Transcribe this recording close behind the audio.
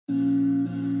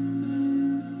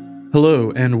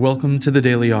Hello, and welcome to the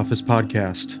Daily Office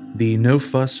Podcast, the No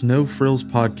Fuss, No Frills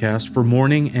podcast for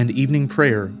morning and evening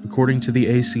prayer, according to the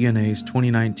ACNA's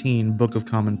 2019 Book of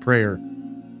Common Prayer.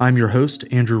 I'm your host,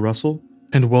 Andrew Russell,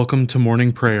 and welcome to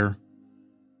morning prayer.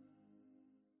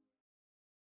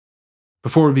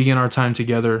 Before we begin our time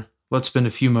together, let's spend a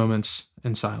few moments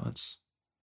in silence.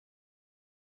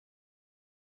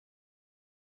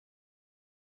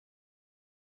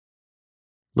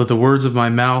 Let the words of my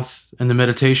mouth and the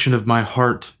meditation of my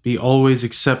heart be always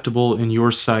acceptable in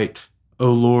your sight,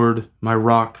 O Lord, my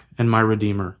rock and my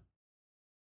redeemer.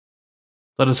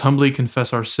 Let us humbly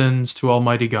confess our sins to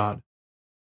Almighty God.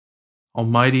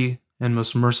 Almighty and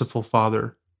most merciful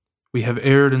Father, we have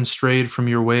erred and strayed from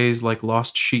your ways like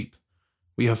lost sheep.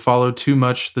 We have followed too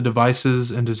much the devices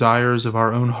and desires of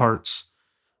our own hearts.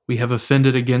 We have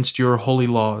offended against your holy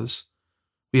laws.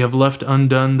 We have left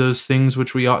undone those things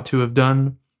which we ought to have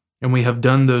done, and we have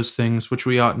done those things which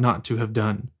we ought not to have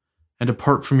done. And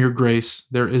apart from your grace,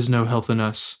 there is no health in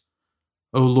us.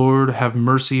 O Lord, have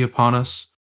mercy upon us.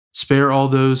 Spare all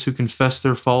those who confess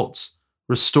their faults.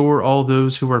 Restore all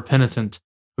those who are penitent,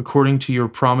 according to your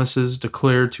promises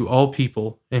declared to all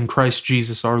people in Christ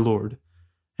Jesus our Lord.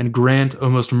 And grant,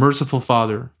 O most merciful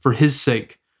Father, for his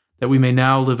sake, that we may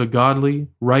now live a godly,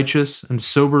 righteous, and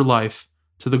sober life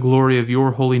to the glory of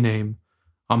your holy name.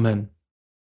 Amen.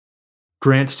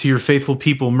 Grant to your faithful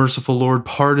people, merciful Lord,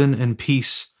 pardon and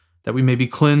peace, that we may be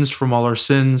cleansed from all our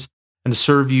sins and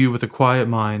serve you with a quiet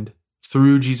mind,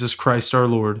 through Jesus Christ our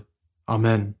Lord.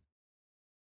 Amen.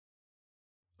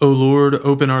 O Lord,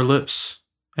 open our lips,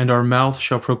 and our mouth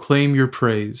shall proclaim your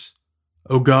praise.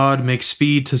 O God, make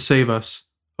speed to save us.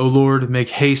 O Lord, make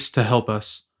haste to help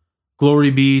us. Glory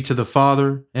be to the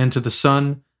Father, and to the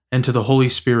Son, and to the Holy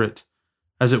Spirit,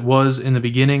 as it was in the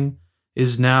beginning,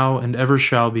 is now, and ever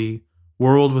shall be,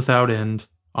 world without end.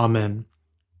 Amen.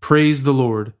 Praise the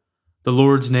Lord. The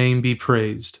Lord's name be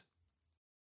praised.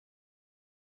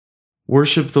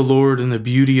 Worship the Lord in the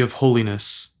beauty of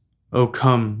holiness. O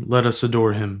come, let us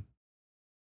adore him.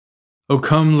 O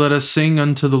come, let us sing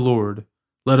unto the Lord.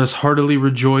 Let us heartily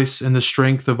rejoice in the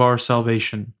strength of our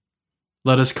salvation.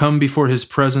 Let us come before his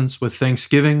presence with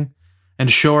thanksgiving,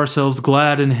 and show ourselves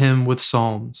glad in him with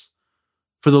psalms.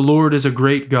 For the Lord is a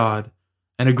great God,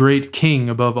 and a great King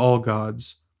above all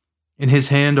gods. In his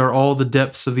hand are all the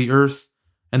depths of the earth,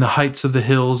 and the heights of the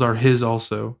hills are his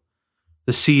also.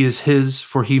 The sea is his,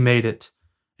 for he made it,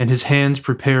 and his hands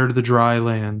prepared the dry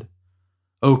land.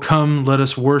 O come, let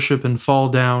us worship and fall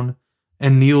down,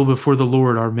 and kneel before the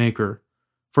Lord our Maker.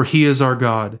 For he is our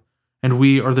God, and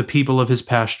we are the people of his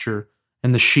pasture,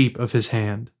 and the sheep of his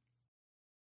hand.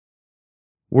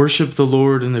 Worship the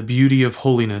Lord in the beauty of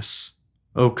holiness.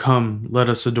 O come, let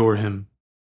us adore him.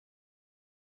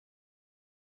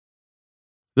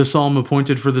 The psalm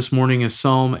appointed for this morning is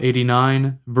Psalm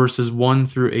 89, verses 1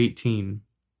 through 18.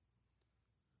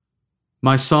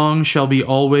 My song shall be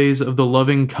always of the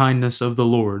loving kindness of the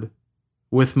Lord.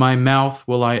 With my mouth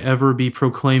will I ever be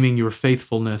proclaiming your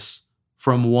faithfulness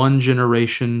from one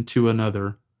generation to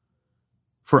another.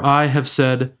 For I have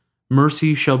said,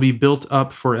 mercy shall be built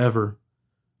up forever.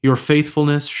 Your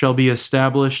faithfulness shall be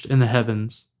established in the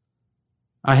heavens.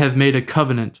 I have made a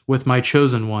covenant with my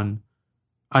chosen one.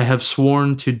 I have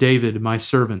sworn to David my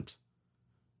servant.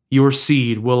 Your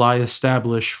seed will I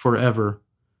establish forever,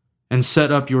 and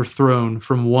set up your throne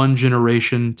from one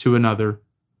generation to another.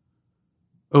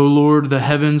 O Lord, the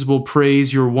heavens will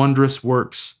praise your wondrous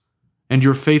works, and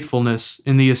your faithfulness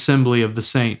in the assembly of the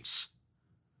saints.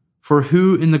 For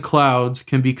who in the clouds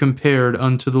can be compared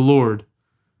unto the Lord?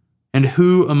 And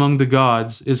who among the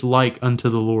gods is like unto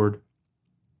the Lord?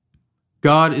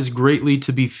 God is greatly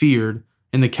to be feared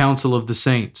in the council of the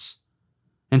saints,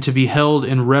 and to be held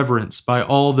in reverence by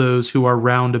all those who are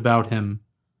round about him.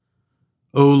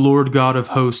 O Lord God of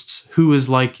hosts, who is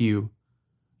like you?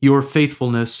 Your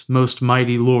faithfulness, most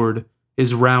mighty Lord,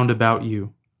 is round about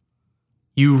you.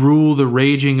 You rule the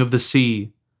raging of the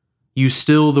sea. You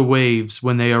still the waves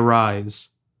when they arise.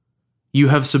 You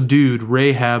have subdued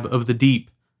Rahab of the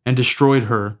deep and destroyed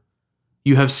her.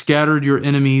 You have scattered your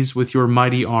enemies with your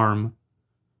mighty arm.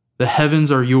 The heavens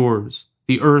are yours.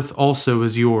 The earth also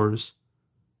is yours.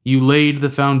 You laid the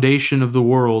foundation of the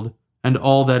world and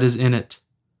all that is in it.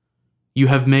 You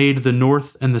have made the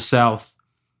north and the south.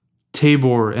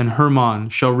 Tabor and Hermon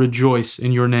shall rejoice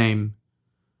in your name.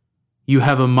 You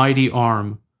have a mighty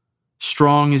arm.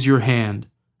 Strong is your hand,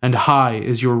 and high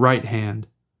is your right hand.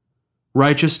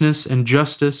 Righteousness and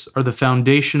justice are the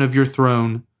foundation of your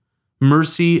throne.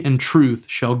 Mercy and truth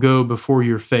shall go before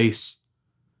your face.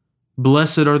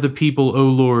 Blessed are the people, O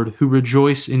Lord, who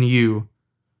rejoice in you.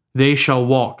 They shall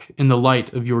walk in the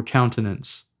light of your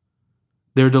countenance.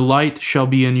 Their delight shall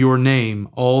be in your name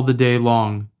all the day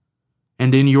long,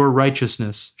 and in your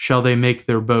righteousness shall they make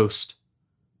their boast.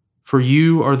 For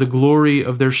you are the glory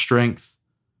of their strength,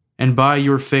 and by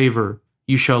your favor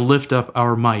you shall lift up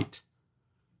our might.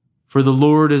 For the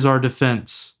Lord is our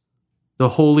defense, the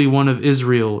Holy One of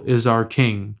Israel is our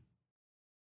King.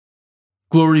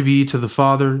 Glory be to the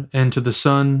Father, and to the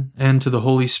Son, and to the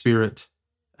Holy Spirit,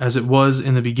 as it was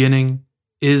in the beginning,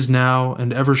 is now,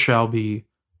 and ever shall be,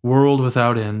 world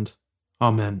without end.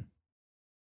 Amen.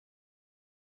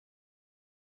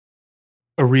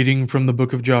 A reading from the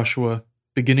book of Joshua,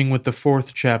 beginning with the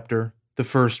 4th chapter, the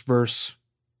 1st verse.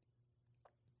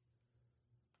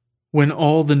 When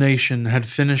all the nation had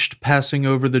finished passing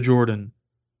over the Jordan,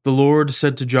 the Lord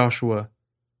said to Joshua,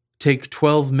 "Take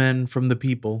 12 men from the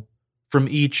people, from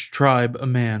each tribe a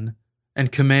man,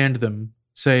 and command them,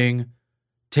 saying,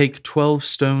 Take 12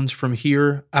 stones from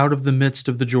here out of the midst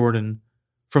of the Jordan,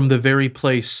 from the very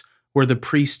place where the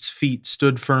priest's feet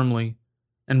stood firmly,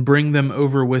 and bring them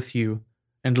over with you,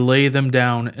 and lay them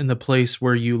down in the place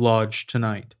where you lodge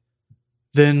tonight."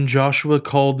 Then Joshua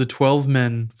called the 12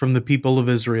 men from the people of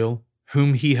Israel,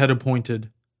 whom he had appointed,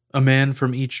 a man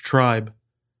from each tribe.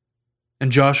 And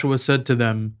Joshua said to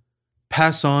them,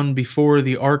 "Pass on before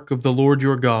the ark of the Lord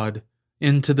your God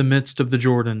into the midst of the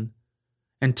Jordan,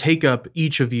 and take up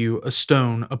each of you a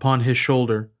stone upon his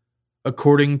shoulder,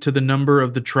 according to the number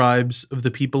of the tribes of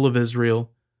the people of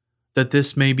Israel, that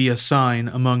this may be a sign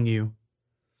among you.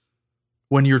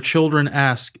 When your children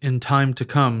ask in time to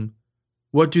come,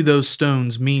 'What do those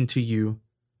stones mean to you?'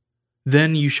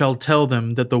 then you shall tell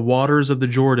them that the waters of the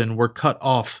Jordan were cut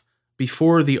off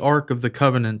before the ark of the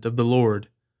covenant of the Lord.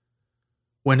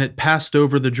 When it passed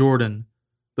over the Jordan,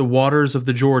 the waters of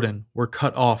the Jordan were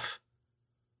cut off.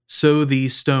 So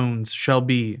these stones shall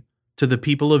be to the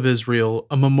people of Israel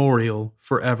a memorial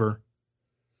forever."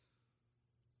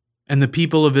 And the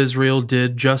people of Israel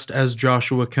did just as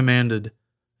Joshua commanded,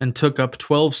 and took up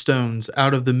 12 stones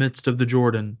out of the midst of the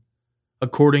Jordan,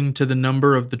 according to the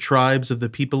number of the tribes of the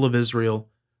people of Israel,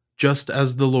 just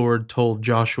as the Lord told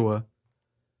Joshua.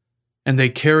 And they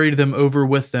carried them over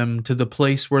with them to the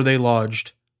place where they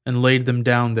lodged, and laid them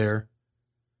down there.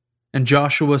 And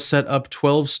Joshua set up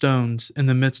 12 stones in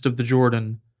the midst of the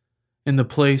Jordan, in the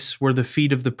place where the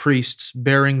feet of the priests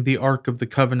bearing the ark of the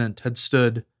covenant had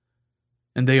stood,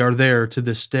 and they are there to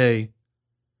this day.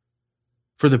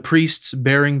 For the priests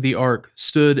bearing the ark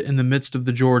stood in the midst of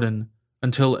the Jordan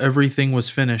until everything was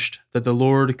finished that the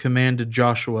Lord commanded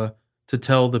Joshua to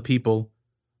tell the people,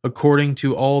 according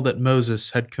to all that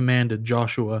Moses had commanded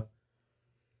Joshua.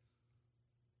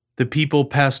 The people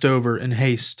passed over in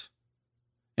haste.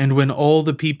 And when all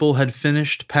the people had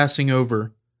finished passing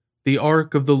over, the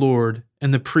ark of the Lord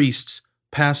and the priests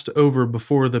passed over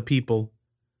before the people.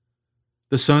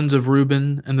 The sons of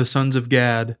Reuben and the sons of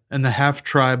Gad and the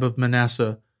half-tribe of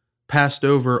Manasseh passed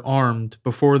over armed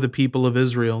before the people of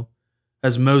Israel,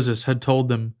 as Moses had told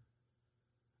them.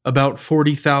 About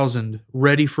 40,000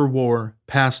 ready for war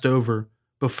passed over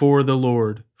before the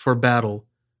Lord for battle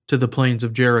to the plains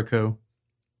of Jericho.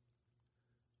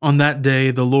 On that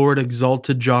day the Lord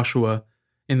exalted Joshua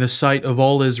in the sight of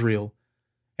all Israel,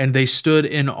 and they stood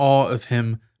in awe of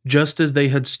him just as they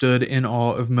had stood in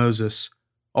awe of Moses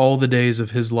all the days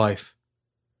of his life.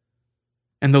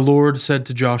 And the Lord said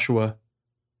to Joshua,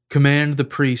 "Command the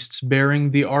priests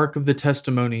bearing the ark of the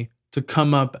testimony to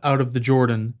come up out of the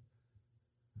Jordan."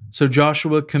 So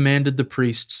Joshua commanded the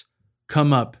priests,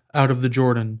 "Come up out of the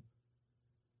Jordan."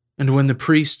 And when the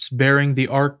priests bearing the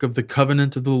ark of the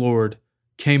covenant of the Lord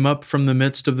came up from the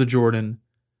midst of the Jordan,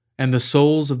 and the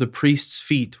soles of the priests'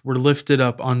 feet were lifted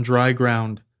up on dry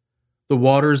ground, the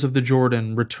waters of the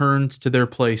Jordan returned to their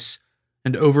place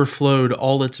and overflowed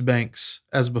all its banks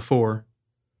as before.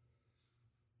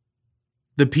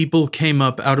 The people came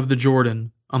up out of the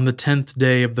Jordan on the 10th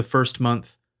day of the 1st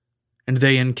month, and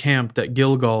they encamped at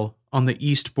Gilgal on the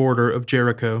east border of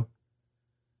Jericho.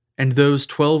 And those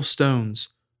 12 stones,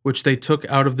 which they took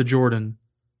out of the Jordan,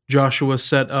 Joshua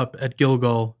set up at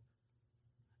Gilgal.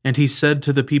 And he said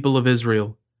to the people of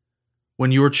Israel,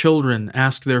 "When your children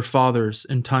ask their fathers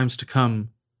in times to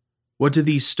come, 'What do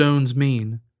these stones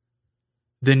mean?'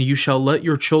 then you shall let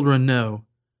your children know,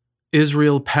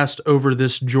 Israel passed over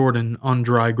this Jordan on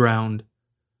dry ground.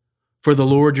 For the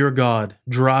Lord your God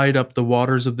dried up the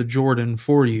waters of the Jordan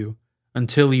for you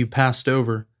until you passed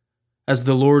over, as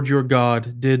the Lord your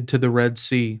God did to the Red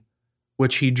Sea,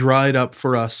 which he dried up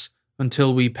for us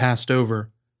until we passed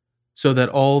over, so that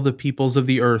all the peoples of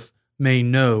the earth may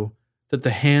know that the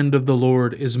hand of the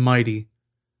Lord is mighty,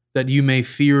 that you may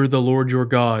fear the Lord your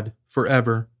God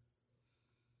forever,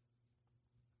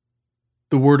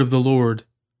 The word of the Lord.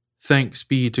 Thanks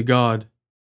be to God.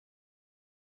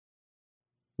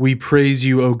 We praise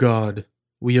you, O God.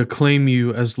 We acclaim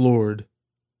you as Lord.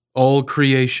 All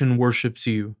creation worships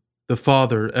you, the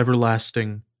Father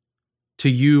everlasting. To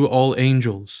you all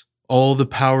angels, all the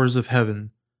powers of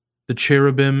heaven, the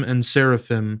cherubim and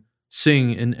seraphim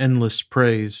sing in endless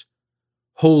praise.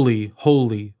 Holy,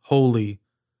 holy, holy,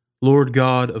 Lord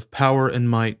God of power and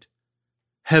might.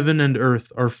 Heaven and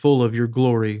earth are full of your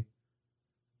glory.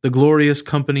 The glorious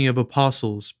company of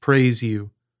apostles praise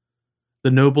you. The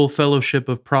noble fellowship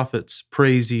of prophets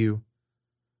praise you.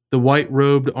 The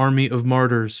white-robed army of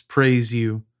martyrs praise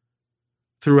you.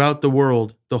 Throughout the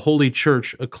world, the Holy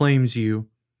Church acclaims you.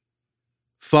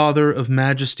 Father of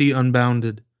majesty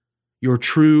unbounded, your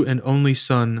true and only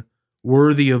Son,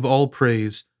 worthy of all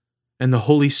praise, and the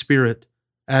Holy Spirit,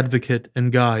 advocate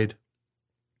and guide.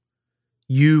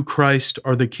 You, Christ,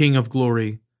 are the King of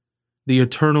glory, the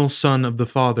eternal Son of the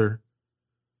Father.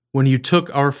 When you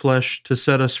took our flesh to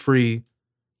set us free,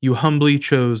 you humbly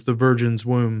chose the Virgin's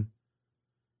womb.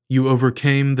 You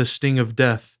overcame the sting of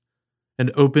death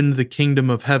and opened the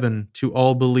kingdom of heaven to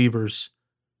all believers.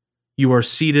 You are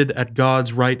seated at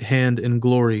God's right hand in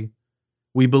glory.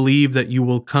 We believe that you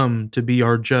will come to be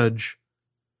our judge.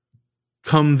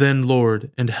 Come then,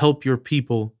 Lord, and help your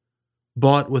people,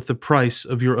 bought with the price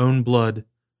of your own blood,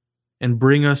 and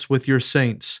bring us with your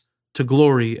saints to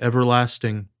glory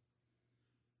everlasting.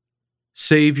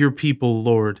 Save your people,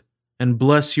 Lord, and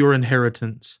bless your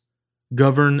inheritance.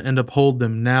 Govern and uphold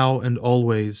them now and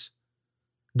always.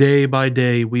 Day by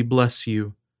day we bless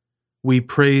you. We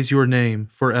praise your name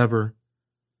forever.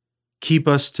 Keep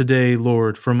us today,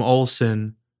 Lord, from all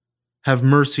sin. Have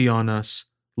mercy on us.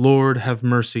 Lord, have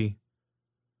mercy.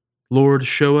 Lord,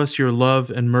 show us your love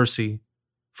and mercy,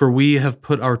 for we have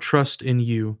put our trust in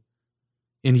you.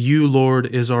 In you, Lord,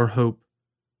 is our hope.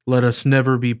 Let us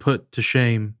never be put to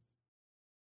shame.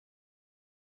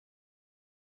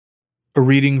 A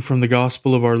reading from the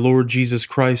Gospel of our Lord Jesus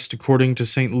Christ according to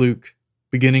St. Luke,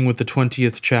 beginning with the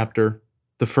 20th chapter,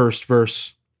 the first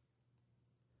verse.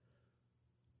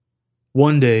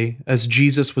 One day, as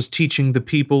Jesus was teaching the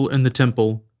people in the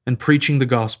temple and preaching the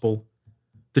gospel,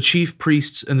 the chief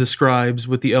priests and the scribes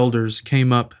with the elders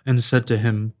came up and said to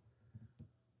him,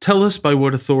 "Tell us by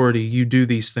what authority you do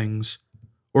these things,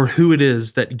 or who it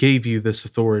is that gave you this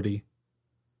authority."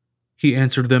 He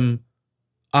answered them,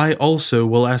 "I also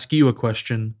will ask you a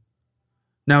question.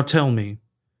 Now tell me,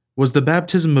 was the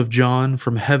baptism of John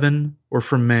from heaven or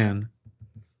from man?"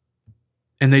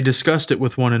 And they discussed it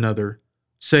with one another,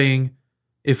 saying,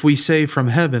 "If we say from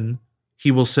heaven, he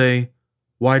will say,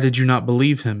 'Why did you not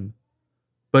believe him?'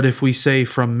 But if we say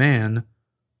from man,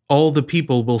 all the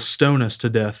people will stone us to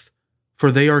death,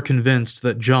 for they are convinced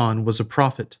that John was a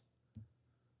prophet."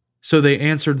 So they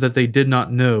answered that they did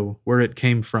not know where it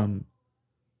came from.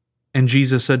 And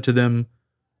Jesus said to them,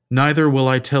 "Neither will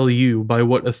I tell you by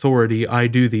what authority I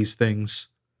do these things."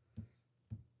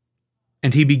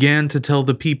 And he began to tell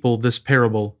the people this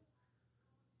parable.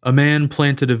 A man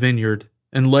planted a vineyard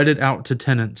and let it out to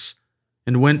tenants,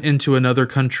 and went into another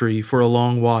country for a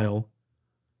long while.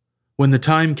 When the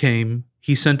time came,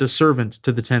 he sent a servant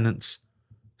to the tenants,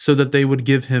 so that they would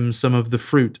give him some of the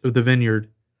fruit of the vineyard.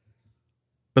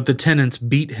 But the tenants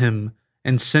beat him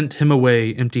and sent him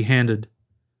away empty-handed.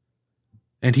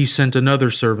 And he sent another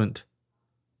servant,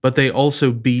 but they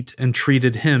also beat and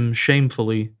treated him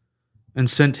shamefully, and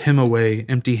sent him away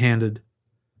empty-handed.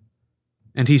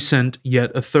 And he sent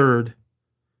yet a third.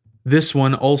 This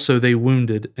one also they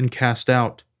wounded and cast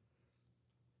out.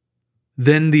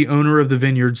 Then the owner of the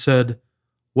vineyard said,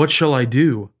 "What shall I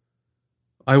do?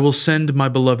 I will send my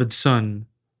beloved son.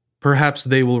 Perhaps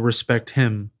they will respect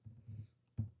him."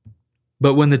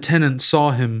 But when the tenants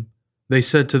saw him, they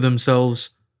said to themselves,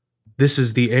 "This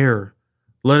is the heir.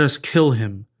 Let us kill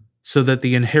him, so that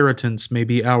the inheritance may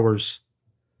be ours."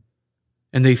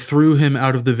 And they threw him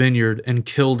out of the vineyard and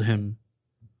killed him.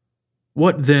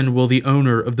 What then will the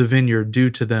owner of the vineyard do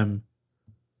to them?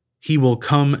 He will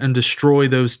come and destroy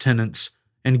those tenants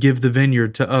and give the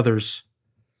vineyard to others.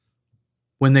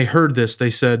 When they heard this, they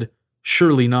said,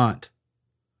 "Surely not."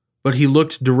 But he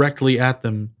looked directly at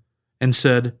them and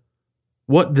said,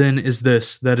 "What then is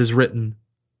this that is written?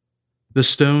 The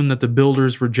stone that the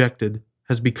builders rejected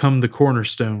has become the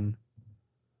cornerstone.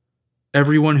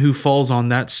 Everyone who falls on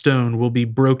that stone will be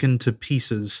broken to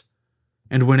pieces,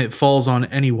 and when it falls on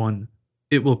anyone,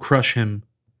 it will crush him."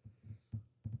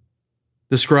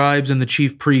 The scribes and the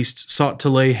chief priests sought to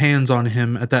lay hands on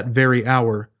him at that very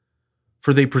hour,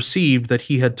 for they perceived that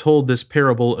he had told this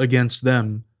parable against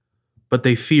them, but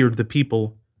they feared the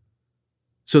people.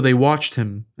 So they watched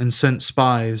him and sent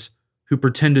spies, who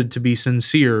pretended to be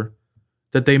sincere,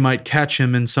 that they might catch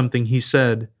him in something he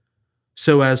said,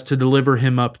 so as to deliver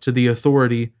him up to the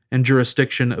authority and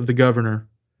jurisdiction of the governor.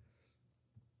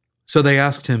 So they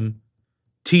asked him,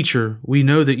 "Teacher, we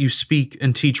know that you speak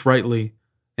and teach rightly,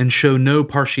 and show no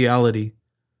partiality,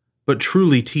 but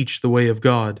truly teach the way of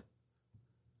God.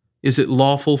 Is it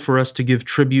lawful for us to give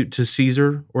tribute to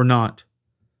Caesar or not?"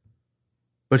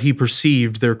 But he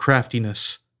perceived their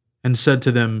craftiness, and said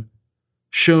to them,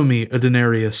 "Show me a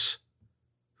denarius.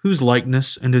 Whose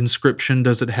likeness and inscription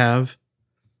does it have?"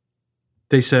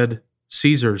 They said,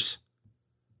 "Caesar's."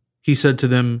 He said to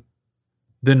them,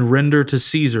 "Then render to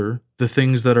Caesar the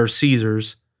things that are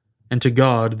Caesar's, and to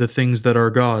God the things that are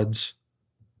God's."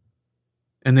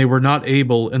 And they were not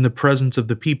able in the presence of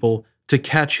the people to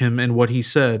catch him in what he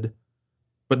said,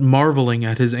 but marveling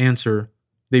at his answer,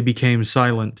 they became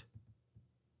silent.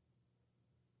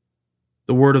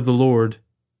 The word of the Lord.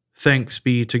 Thanks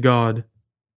be to God.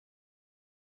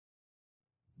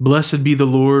 Blessed be the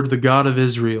Lord, the God of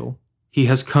Israel. He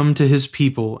has come to his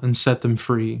people and set them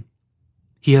free.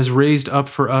 He has raised up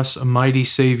for us a mighty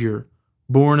Savior,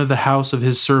 born of the house of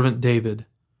his servant David.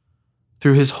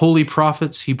 Through his holy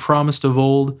prophets he promised of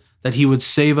old that he would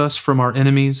save us from our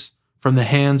enemies, from the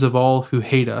hands of all who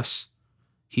hate us.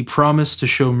 He promised to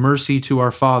show mercy to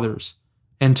our fathers,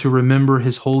 and to remember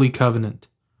his holy covenant.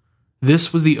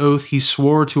 This was the oath he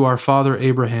swore to our father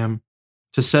Abraham,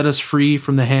 to set us free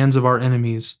from the hands of our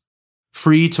enemies,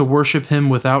 free to worship him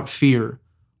without fear,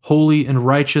 holy and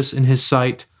righteous in his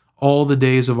sight all the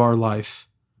days of our life.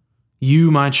 You,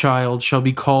 my child, shall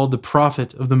be called the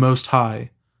prophet of the Most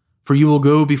High, for you will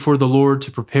go before the Lord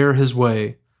to prepare his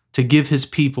way, to give his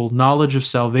people knowledge of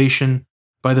salvation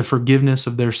by the forgiveness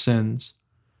of their sins.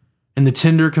 In the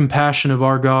tender compassion of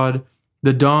our God,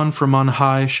 the dawn from on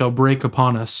high shall break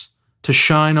upon us, to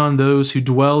shine on those who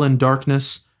dwell in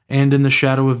darkness and in the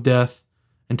shadow of death,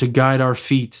 and to guide our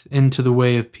feet into the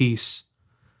way of peace.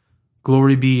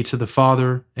 Glory be to the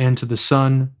Father, and to the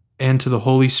Son, and to the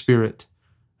Holy Spirit,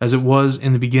 as it was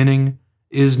in the beginning,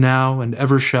 is now, and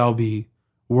ever shall be,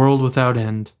 world without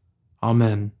end.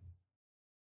 Amen.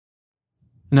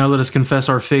 Now let us confess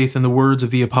our faith in the words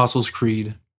of the Apostles'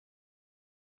 Creed.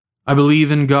 I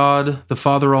believe in God, the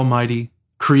Father Almighty,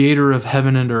 creator of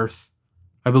heaven and earth.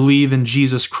 I believe in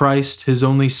Jesus Christ, his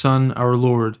only Son, our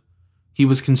Lord. He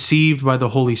was conceived by the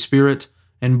Holy Spirit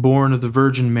and born of the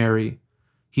Virgin Mary.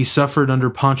 He suffered under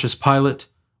Pontius Pilate,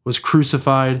 was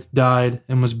crucified, died,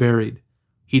 and was buried.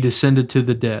 He descended to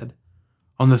the dead.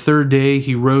 On the third day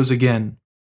he rose again.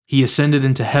 He ascended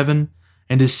into heaven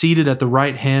and is seated at the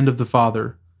right hand of the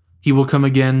Father. He will come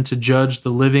again to judge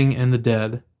the living and the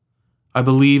dead. I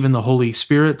believe in the Holy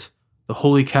Spirit, the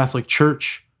Holy Catholic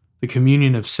Church, the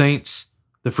communion of saints,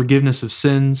 the forgiveness of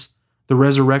sins, the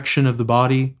resurrection of the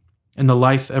body, and the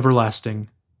life everlasting.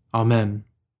 Amen.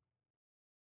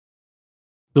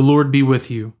 The Lord be with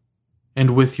you,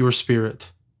 and with your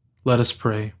spirit. Let us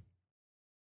pray.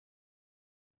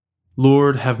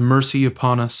 Lord, have mercy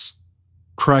upon us.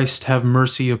 Christ, have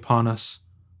mercy upon us.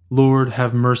 Lord,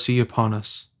 have mercy upon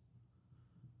us.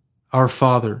 Our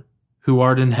Father, who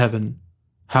art in heaven,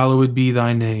 hallowed be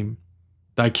thy name.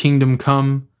 Thy kingdom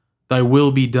come, thy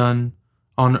will be done,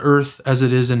 on earth as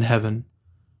it is in heaven.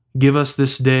 Give us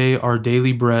this day our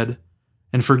daily bread,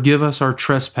 and forgive us our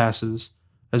trespasses,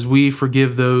 as we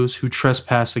forgive those who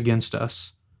trespass against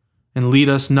us. And lead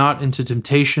us not into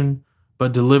temptation,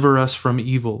 but deliver us from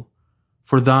evil.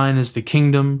 For thine is the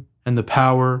kingdom, and the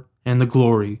power, and the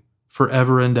glory,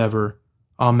 forever and ever.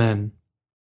 Amen.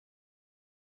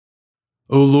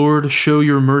 O Lord, show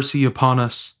your mercy upon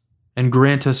us, and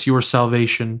grant us your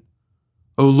salvation.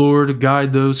 O Lord,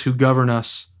 guide those who govern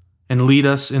us, and lead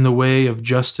us in the way of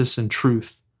justice and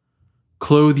truth.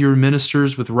 Clothe your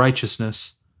ministers with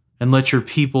righteousness, and let your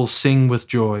people sing with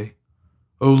joy.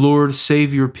 O Lord,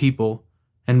 save your people,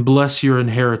 and bless your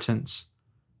inheritance.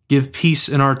 Give peace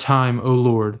in our time, O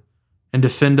Lord, and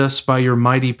defend us by your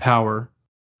mighty power.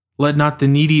 Let not the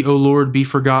needy, O Lord, be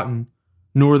forgotten,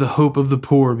 nor the hope of the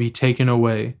poor be taken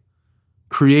away.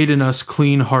 Create in us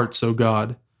clean hearts, O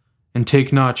God, and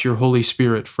take not your Holy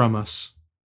Spirit from us.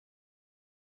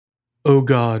 O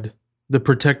God, the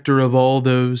protector of all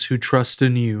those who trust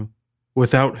in you,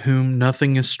 without whom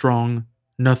nothing is strong,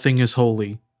 nothing is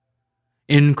holy,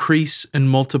 increase and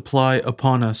multiply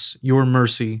upon us your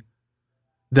mercy,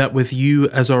 that with you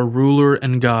as our ruler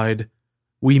and guide,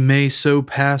 we may so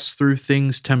pass through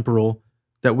things temporal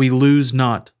that we lose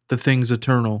not the things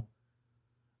eternal.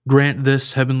 Grant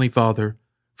this, Heavenly Father,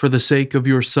 for the sake of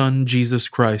your Son, Jesus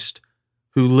Christ,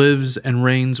 who lives and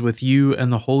reigns with you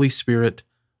and the Holy Spirit,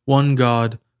 one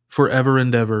God, forever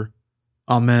and ever.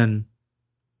 Amen.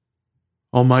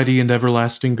 Almighty and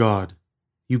everlasting God,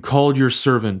 you called your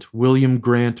servant William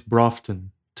Grant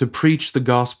Brofton to preach the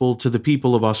gospel to the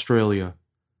people of Australia.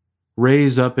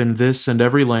 Raise up in this and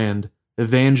every land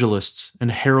evangelists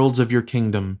and heralds of your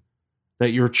kingdom,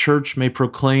 that your church may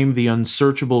proclaim the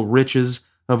unsearchable riches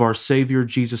of our Savior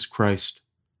Jesus Christ,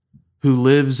 who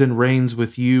lives and reigns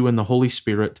with you in the Holy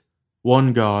Spirit,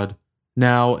 one God,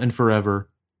 now and forever.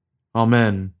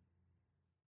 Amen.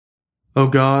 O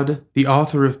God, the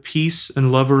author of peace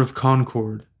and lover of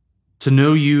concord, to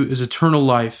know you is eternal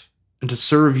life, and to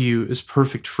serve you is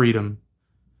perfect freedom.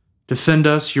 Defend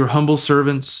us, your humble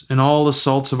servants, in all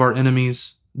assaults of our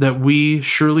enemies, that we,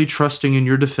 surely trusting in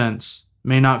your defense,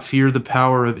 may not fear the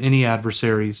power of any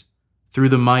adversaries, through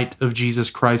the might of Jesus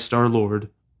Christ our Lord.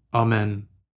 Amen.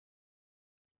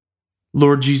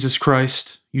 Lord Jesus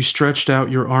Christ, you stretched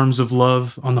out your arms of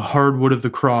love on the hard wood of the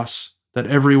cross, that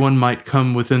everyone might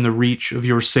come within the reach of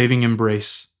your saving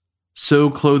embrace. So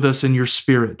clothe us in your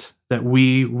Spirit, that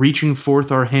we, reaching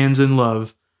forth our hands in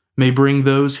love, may bring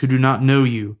those who do not know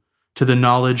you to the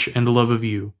knowledge and love of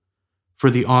you, for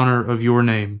the honor of your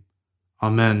name.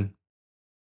 Amen.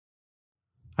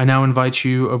 I now invite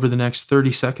you over the next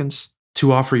 30 seconds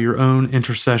to offer your own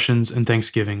intercessions and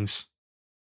thanksgivings.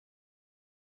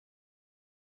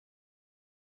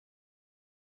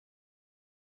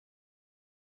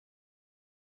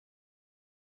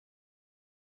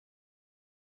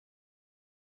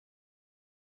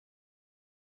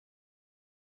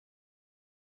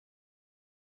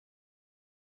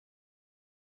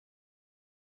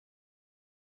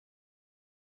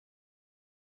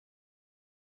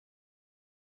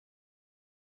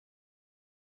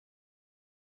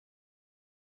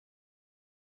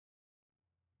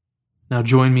 Now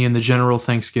join me in the general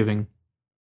thanksgiving.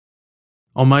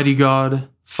 Almighty God,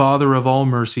 Father of all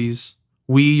mercies,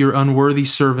 we, your unworthy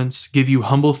servants, give you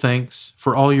humble thanks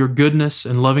for all your goodness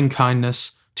and loving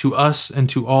kindness to us and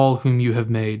to all whom you have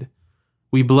made.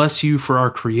 We bless you for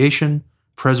our creation,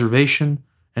 preservation,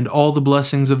 and all the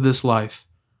blessings of this life,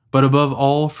 but above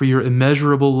all for your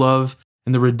immeasurable love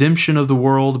and the redemption of the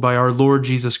world by our Lord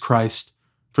Jesus Christ,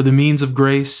 for the means of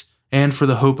grace and for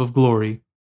the hope of glory.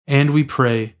 And we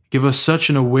pray, give us such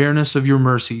an awareness of your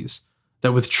mercies,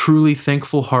 that with truly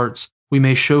thankful hearts we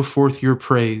may show forth your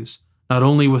praise, not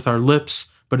only with our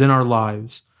lips, but in our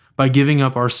lives, by giving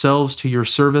up ourselves to your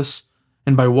service,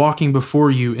 and by walking before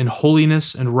you in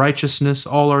holiness and righteousness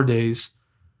all our days.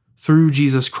 Through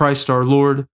Jesus Christ our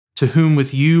Lord, to whom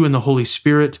with you and the Holy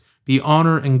Spirit be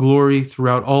honor and glory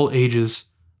throughout all ages.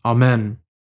 Amen.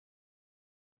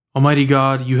 Almighty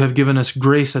God, you have given us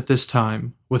grace at this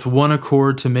time, with one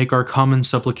accord to make our common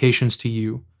supplications to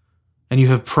you. And you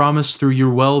have promised through your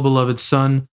well-beloved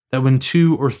Son that when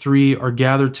 2 or 3 are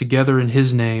gathered together in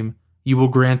his name, you will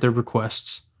grant their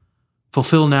requests.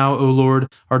 Fulfill now, O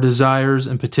Lord, our desires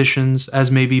and petitions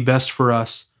as may be best for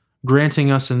us,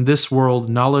 granting us in this world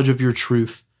knowledge of your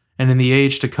truth, and in the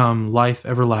age to come life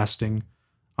everlasting.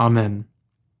 Amen.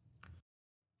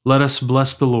 Let us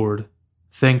bless the Lord.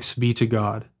 Thanks be to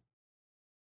God.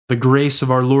 The grace of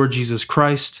our Lord Jesus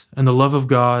Christ, and the love of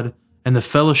God, and the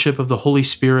fellowship of the Holy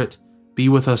Spirit be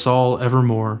with us all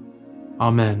evermore.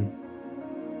 Amen.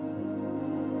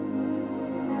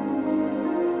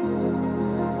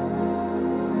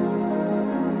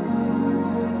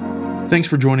 Thanks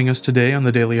for joining us today on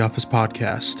the Daily Office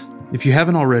Podcast. If you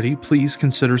haven't already, please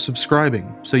consider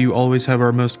subscribing so you always have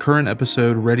our most current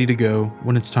episode ready to go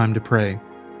when it's time to pray.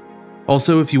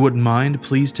 Also, if you wouldn't mind,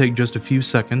 please take just a few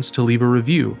seconds to leave a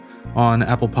review on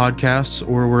Apple Podcasts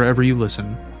or wherever you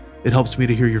listen. It helps me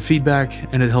to hear your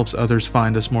feedback, and it helps others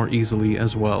find us more easily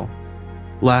as well.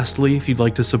 Lastly, if you'd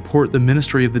like to support the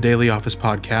ministry of the Daily Office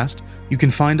Podcast, you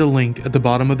can find a link at the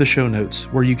bottom of the show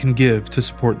notes where you can give to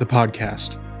support the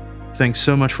podcast. Thanks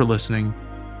so much for listening.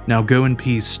 Now go in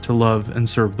peace to love and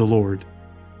serve the Lord.